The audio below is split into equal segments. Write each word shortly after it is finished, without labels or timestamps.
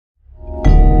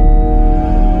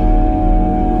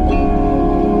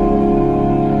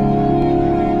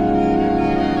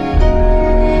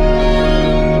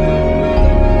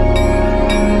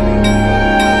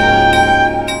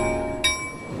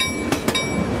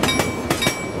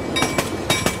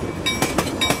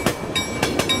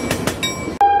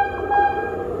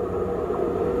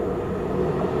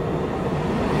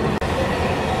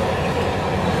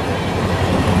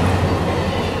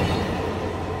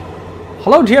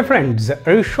Hello dear friends,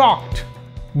 are you shocked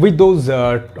with those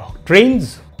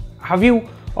trains? Have you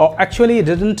actually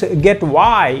didn't get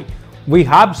why we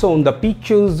have shown the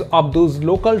pictures of those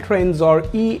local trains or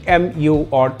EMU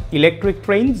or electric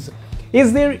trains?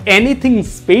 Is there anything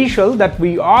special that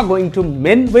we are going to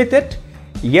mean with it?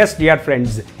 Yes dear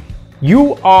friends,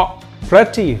 you are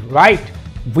pretty right.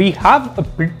 We have a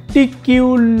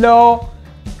particular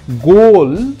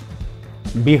goal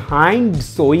behind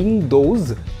showing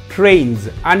those trains.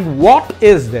 And what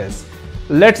is this?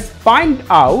 Let's find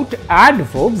out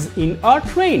adverbs in a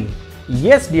train.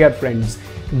 Yes dear friends,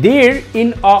 there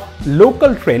in a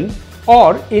local train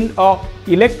or in a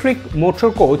electric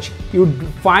motor coach you'd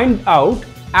find out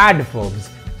adverbs.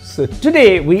 So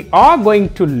today we are going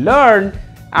to learn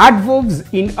adverbs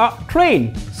in a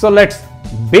train. So let's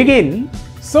begin.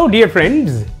 So dear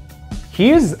friends,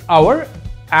 here's our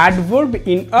adverb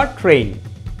in a train.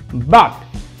 But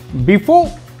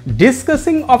before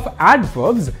discussing of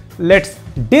adverbs, let's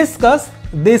discuss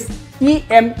this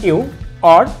EMU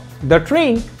or the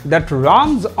train that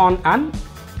runs on an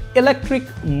electric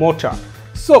motor.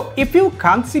 So if you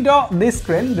consider this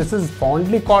train, this is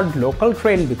fondly called local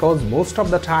train because most of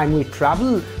the time we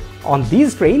travel on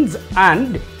these trains,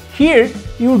 and here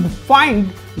you would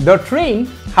find the train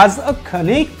has a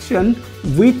connection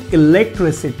with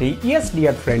electricity. Yes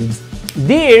dear friends,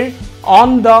 there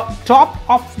on the top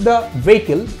of the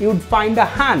vehicle you would find a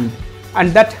hand,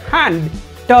 and that hand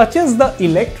touches the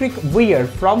electric wire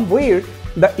from where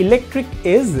the electric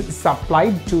is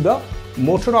supplied to the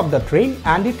motor of the train,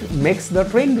 and it makes the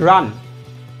train run.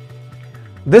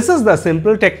 This is the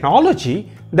simple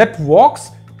technology that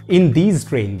works in these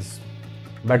trains.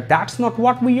 But that's not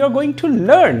what we are going to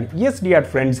learn. Yes dear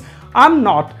friends, I'm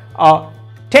not a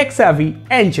tech-savvy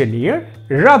engineer,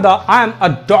 rather I am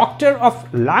a doctor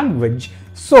of language.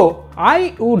 So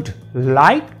I would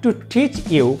like to teach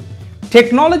you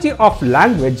technology of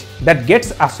language that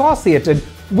gets associated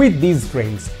with these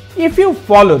trains. If you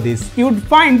follow this, you would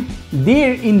find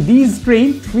there in these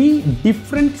trains three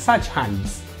different such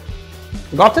hands.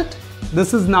 Got it?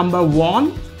 This is number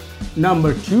 1,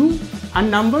 number 2 and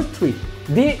number 3.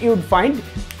 There you would find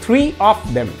three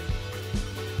of them.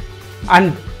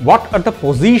 And what are the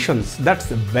positions? That's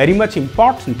very much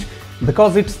important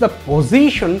because it's the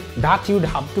position that you'd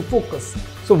have to focus.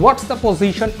 So what's the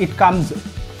position? It comes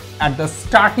at the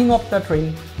starting of the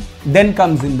train, then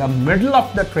comes in the middle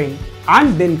of the train,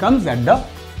 and then comes at the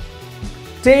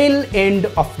tail end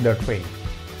of the train.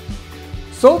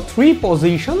 So three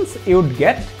positions you would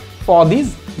get for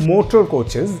these motor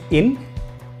coaches in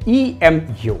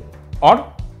EMU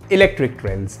or electric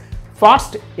trains.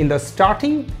 First in the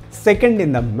starting, second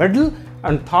in the middle,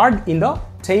 and third in the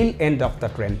tail end of the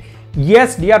train.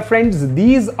 Yes dear friends,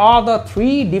 these are the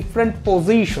three different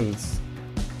positions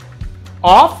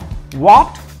of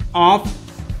what? Of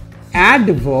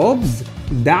adverbs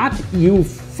that you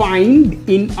find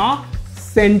in a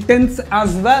sentence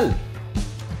as well.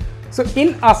 So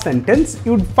in a sentence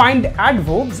you would find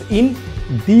adverbs in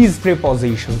these three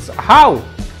positions. How?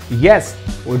 Yes,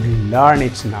 we'll learn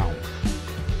it now.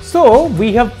 So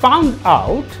we have found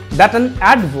out that an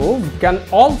adverb can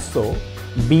also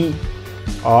be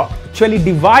actually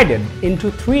divided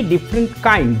into three different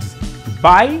kinds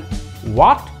by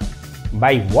what?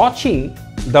 By watching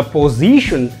the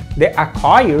position they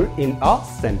acquire in a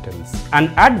sentence.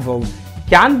 An adverb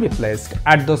can be placed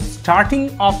at the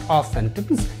starting of a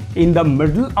sentence, in the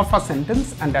middle of a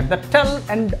sentence, and at the tail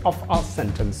end of a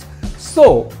sentence.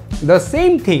 So the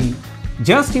same thing,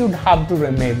 just you'd have to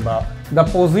remember the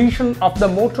position of the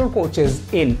motor coaches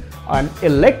in an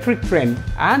electric train,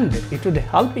 and it would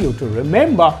help you to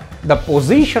remember the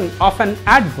position of an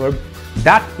adverb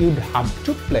that you'd have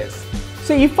to place.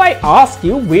 So if I ask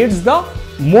you, where's the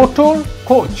motor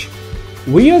coach?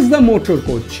 Where's the motor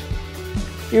coach?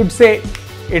 You'd say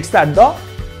it's at the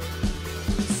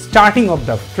starting of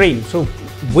the train. So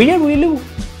where will you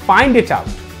find it out?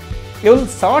 You'll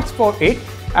search for it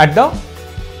at the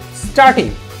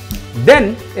starting,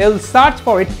 then you'll search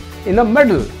for it in the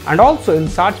middle, and also you'll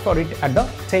search for it at the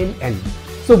tail end.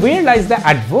 So where lies the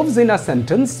adverbs in a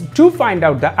sentence? To find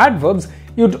out the adverbs,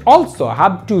 you'd also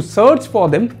have to search for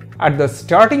them at the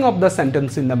starting of the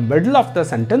sentence, in the middle of the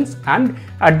sentence, and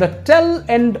at the tail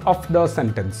end of the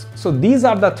sentence. So these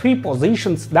are the three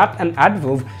positions that an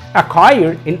adverb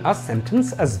acquires in a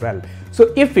sentence as well.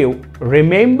 So if you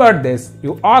remember this,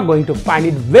 you are going to find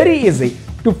it very easy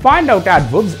to find out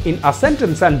adverbs in a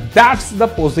sentence, and that's the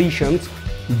positions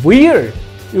where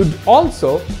you'd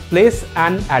also place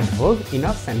an adverb in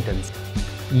a sentence.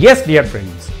 Yes dear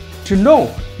friends, to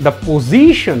know the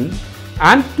position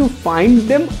and to find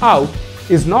them out,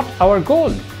 is not our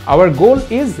goal. Our goal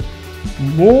is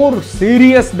more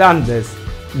serious than this.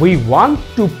 We want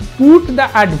to put the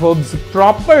adverbs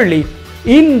properly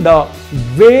in the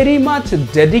very much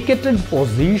dedicated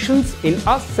positions in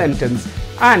a sentence,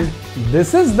 and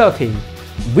this is the thing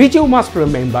which you must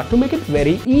remember to make it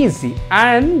very easy.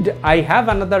 And I have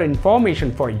another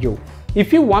information for you.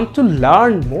 If you want to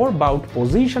learn more about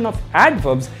position of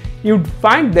adverbs, you'd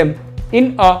find them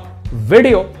in a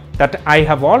video that I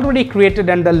have already created,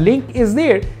 and the link is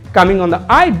there coming on the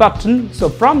I button. So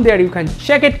from there you can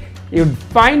check it. You'd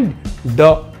find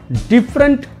the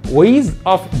different ways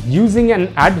of using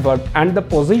an adverb and the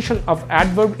position of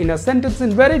adverb in a sentence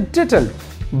in very detail.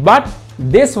 But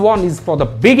this one is for the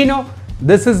beginner.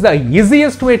 This is the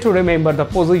easiest way to remember the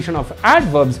position of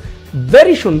adverbs.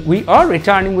 Very soon we are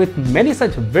returning with many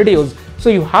such videos. So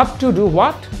you have to do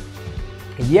what?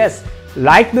 Yes,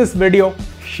 like this video,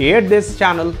 share this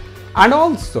channel, and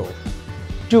also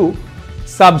to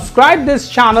subscribe this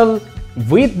channel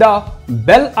with the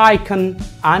bell icon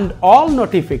and all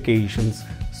notifications,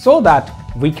 so that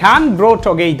we can grow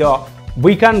together,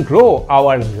 we can grow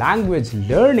our language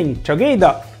learning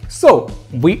together. So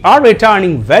we are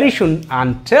returning very soon.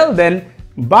 Until then,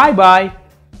 bye bye.